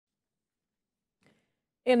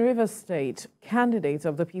In Rivers State, candidate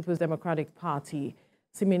of the People's Democratic Party,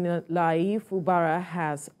 Siminalayi Fubara,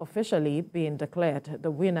 has officially been declared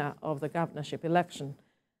the winner of the governorship election.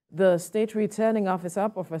 The state returning officer,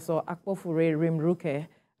 Professor Akpofure Rimruke,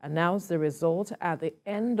 announced the result at the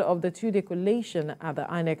end of the two-day collation at the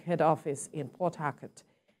INEC head office in Port Harcourt.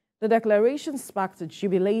 The declaration sparked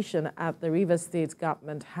jubilation at the Rivers State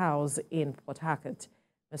Government House in Port Harcourt.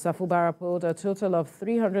 Mr. Fubara polled a total of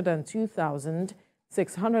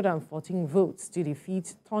 302,614 votes to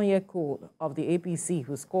defeat Tonye Cole of the APC,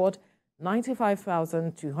 who scored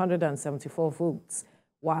 95,274 votes,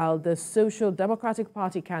 while the Social Democratic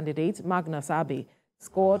Party candidate, Magnus Abbey,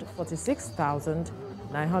 scored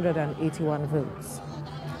 46,981 votes.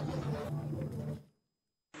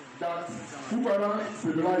 That Fubara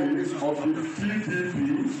Siminalayi of the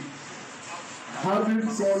SDP, having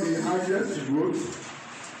scored the highest votes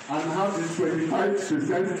and have the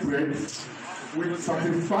 25% spread with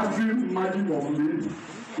satisfactory margin of lead,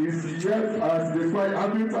 is yet as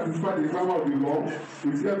having satisfied the requirement of the law,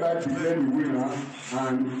 is hereby declared the winner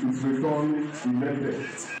and is returned elected.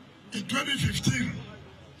 In 2015,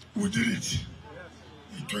 we did it.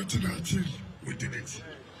 In 2019, we did it.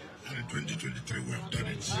 And in 2023, we have done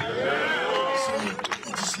it. So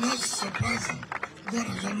it is not surprising. God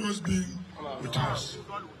has always been with us.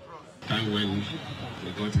 Time when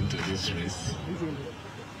we got into this race,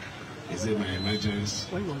 is it my emergence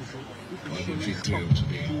or the victory of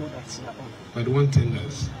today? But one thing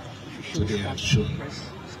that today has shown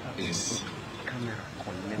is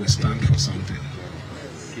we stand for something.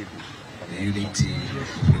 The unity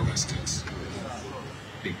of River State,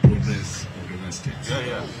 the progress of River State.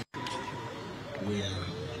 We are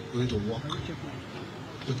going to work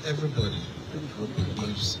with everybody who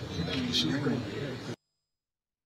believes in that mission.